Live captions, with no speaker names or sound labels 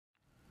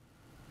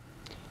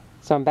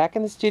So I'm back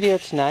in the studio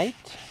tonight.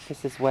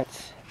 This is what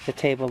the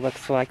table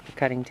looks like, the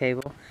cutting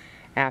table,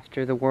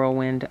 after the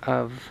whirlwind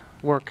of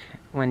work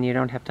when you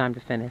don't have time to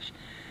finish.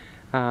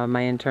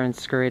 My intern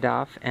scurried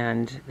off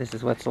and this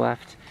is what's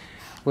left.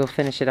 We'll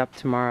finish it up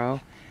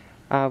tomorrow.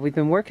 We've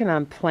been working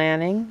on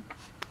planning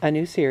a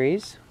new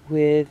series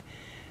with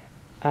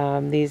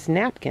these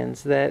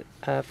napkins that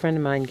a friend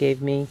of mine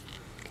gave me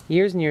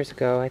years and years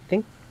ago. I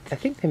think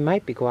they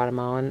might be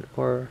Guatemalan,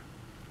 or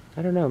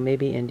I don't know,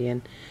 maybe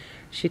Indian.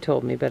 She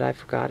told me, but I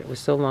forgot. It was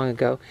so long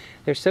ago.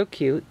 They're so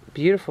cute,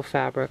 beautiful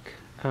fabric,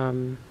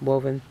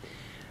 woven.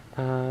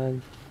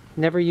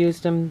 Never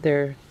used them.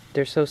 They're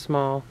so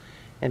small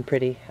and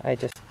pretty. I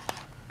just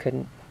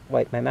couldn't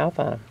wipe my mouth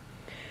on them.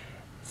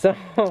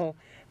 So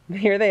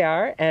here they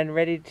are, and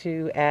ready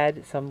to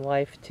add some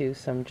life to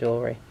some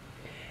jewelry.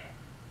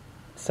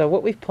 So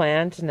what we've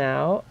planned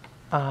now,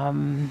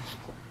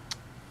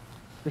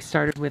 we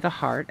started with a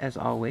heart, as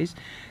always,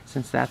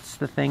 since that's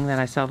the thing that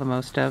I sell the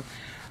most of.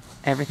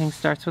 Everything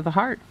starts with a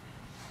heart.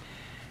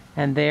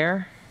 And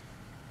there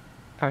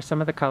are some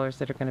of the colors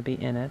that are going to be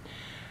in it.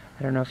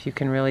 I don't know if you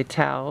can really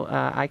tell.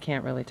 I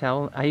can't really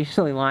tell. I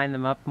usually line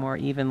them up more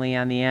evenly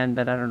on the end,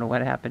 but I don't know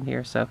what happened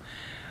here. So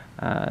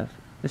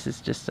this is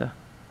just a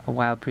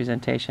wild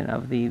presentation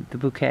of the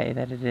bouquet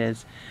that it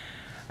is.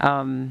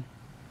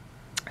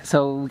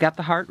 So we got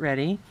the heart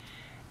ready,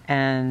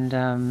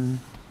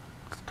 and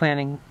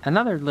planning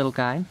another little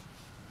guy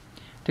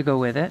to go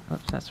with it.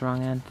 Oops, that's the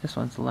wrong end. This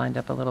one's lined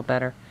up a little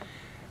better.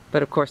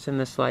 But of course in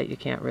this light you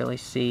can't really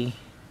see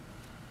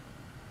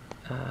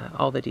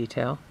all the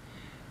detail.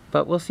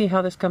 But we'll see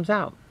how this comes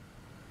out.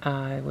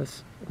 I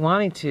was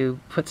wanting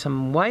to put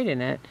some white in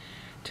it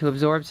to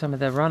absorb some of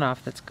the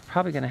runoff that's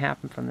probably going to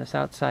happen from this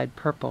outside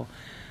purple.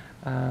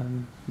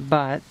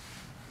 But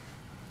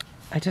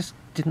I just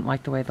didn't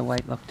like the way the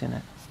white looked in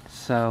it.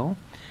 So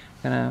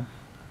I'm going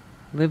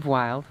to live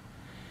wild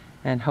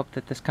and hope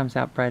that this comes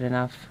out bright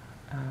enough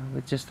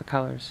with just the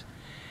colors.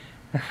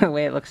 The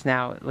way it looks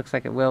now, it looks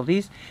like it will.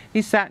 These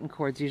satin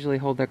cords usually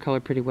hold their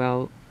color pretty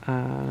well,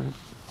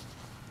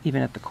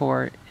 even at the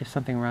core, if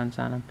something runs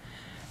on them.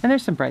 And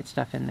there's some bright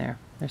stuff in there.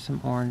 There's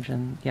some orange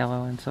and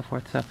yellow and so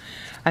forth. So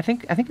I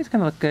think it's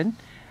going to look good.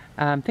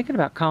 I'm thinking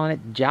about calling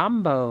it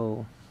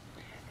Jambo.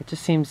 It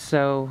just seems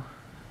so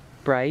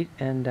bright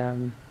and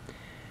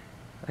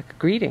like a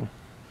greeting,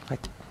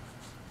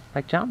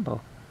 like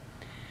Jambo.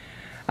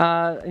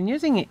 I'm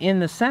using it in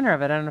the center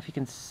of it. I don't know if you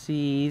can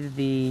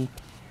see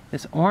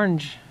this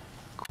orange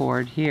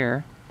cord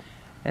here.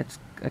 It's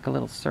like a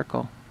little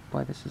circle.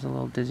 Boy, this is a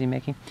little dizzy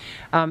making.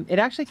 It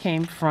actually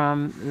came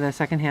from the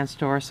secondhand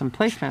store, some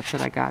placemats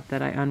that I got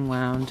that I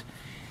unwound,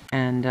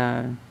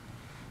 and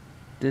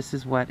this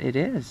is what it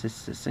is.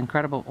 It's this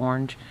incredible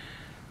orange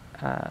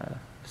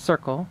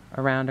circle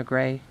around a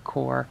gray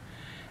core,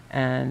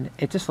 and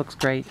it just looks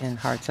great in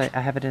hearts. I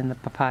have it in the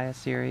papaya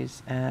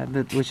series,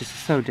 which is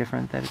so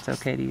different that it's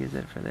okay to use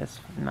it for this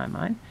in my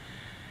mind.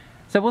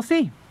 So we'll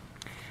see.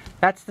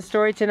 That's the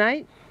story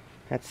tonight.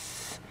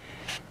 That's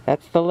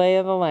the lay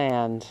of the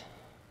land.